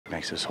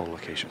makes this whole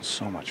location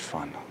so much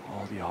fun.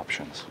 All the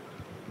options.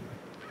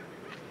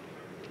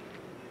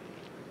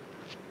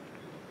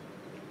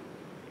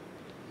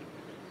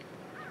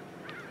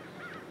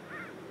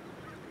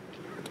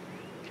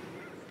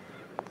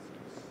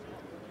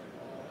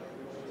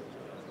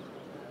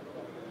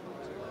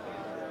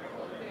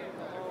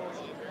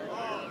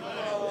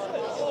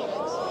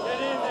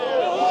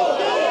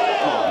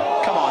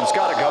 It's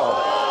got to go.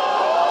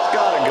 It's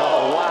got to go.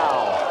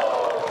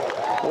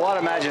 Wow. What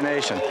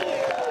imagination.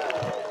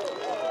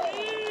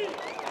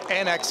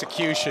 And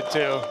execution,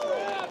 too.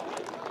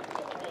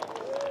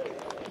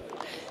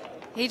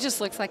 He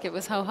just looks like it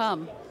was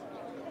ho-hum.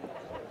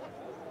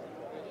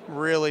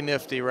 Really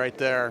nifty right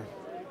there.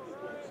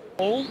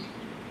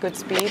 Good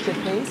speed, good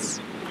pace.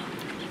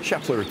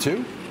 Scheffler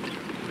 2.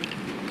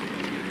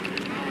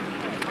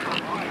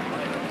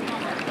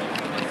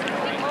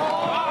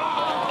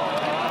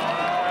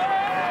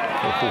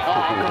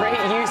 Oh,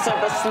 great use of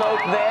the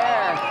slope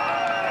there.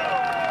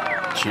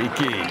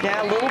 Cheeky.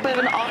 Yeah, a little bit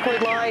of an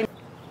awkward line.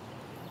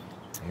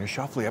 Here's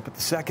Schauffele up at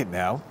the second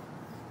now.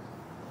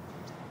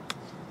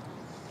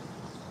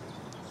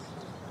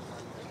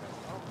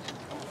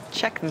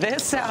 Check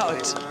this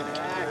out.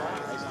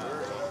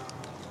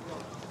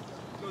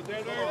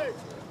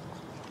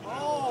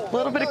 A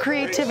little bit of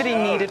creativity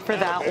needed for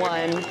that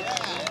one.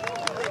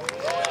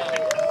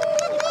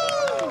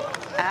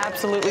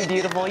 Absolutely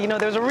beautiful. You know,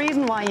 there's a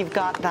reason why you've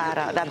got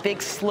that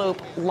big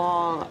slope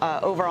long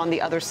over on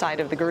the other side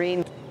of the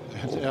green.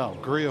 Yeah,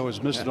 Grillo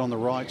has missed it on the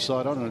right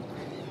side. I don't know.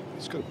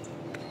 It's going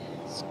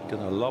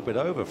to lob it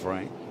over,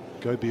 Frank.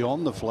 Go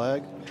beyond the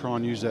flag. Try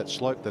and use that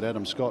slope that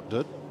Adam Scott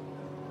did.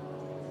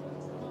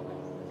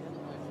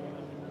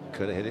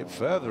 Could have hit it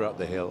further up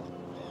the hill.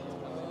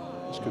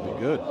 This could be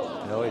good.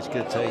 Oh, he's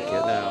going to take it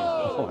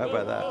now. Oh, how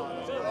about that?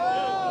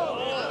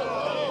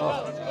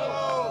 Oh.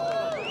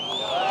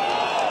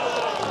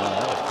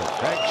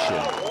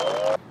 Perfection.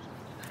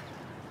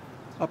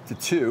 Up to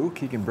 2,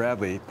 Keegan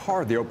Bradley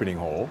parred the opening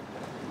hole.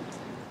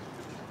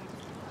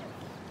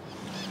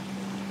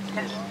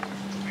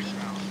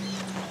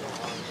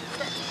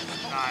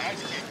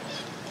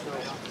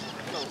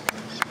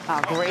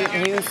 Great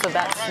use of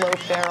that slope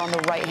there on the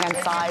right-hand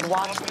side.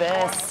 Watch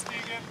this.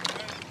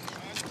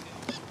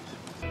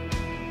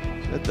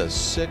 At the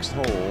 6th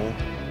hole,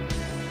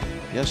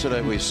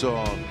 yesterday we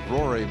saw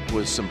Rory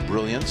with some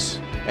brilliance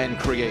and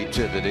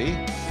creativity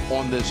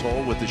on this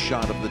hole with the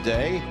shot of the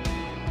day.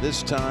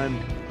 This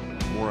time,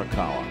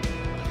 Morikawa.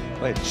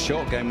 Wait, the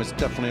short game was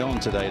definitely on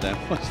today then.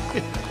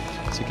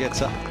 To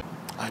get up.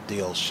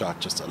 Ideal shot,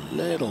 just a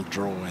little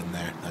draw in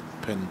there. That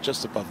pin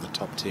just above the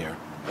top tier.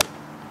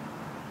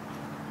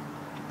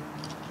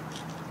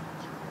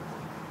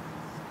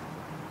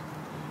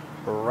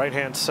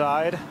 Right-hand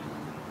side.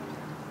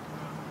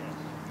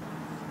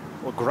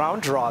 Well,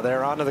 ground draw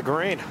there onto the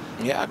green.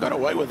 Yeah, I got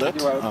away with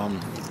it.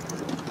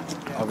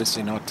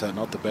 Obviously not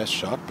the best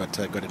shot, but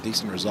got a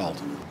decent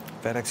result.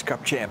 FedEx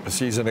Cup champ a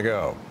season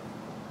ago.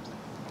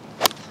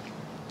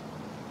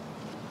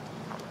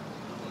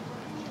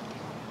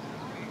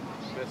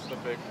 Missed the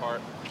big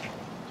part.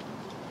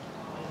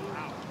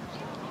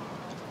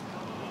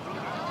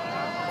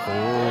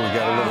 Oh, he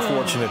got a little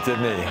fortunate,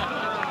 didn't he?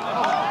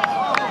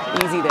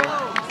 Easy there.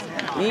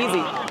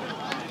 Easy.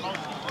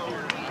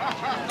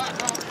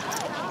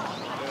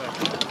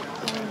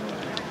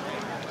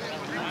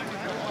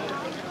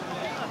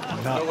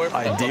 Not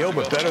ideal,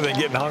 but better than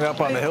getting hung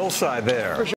up on the hillside there.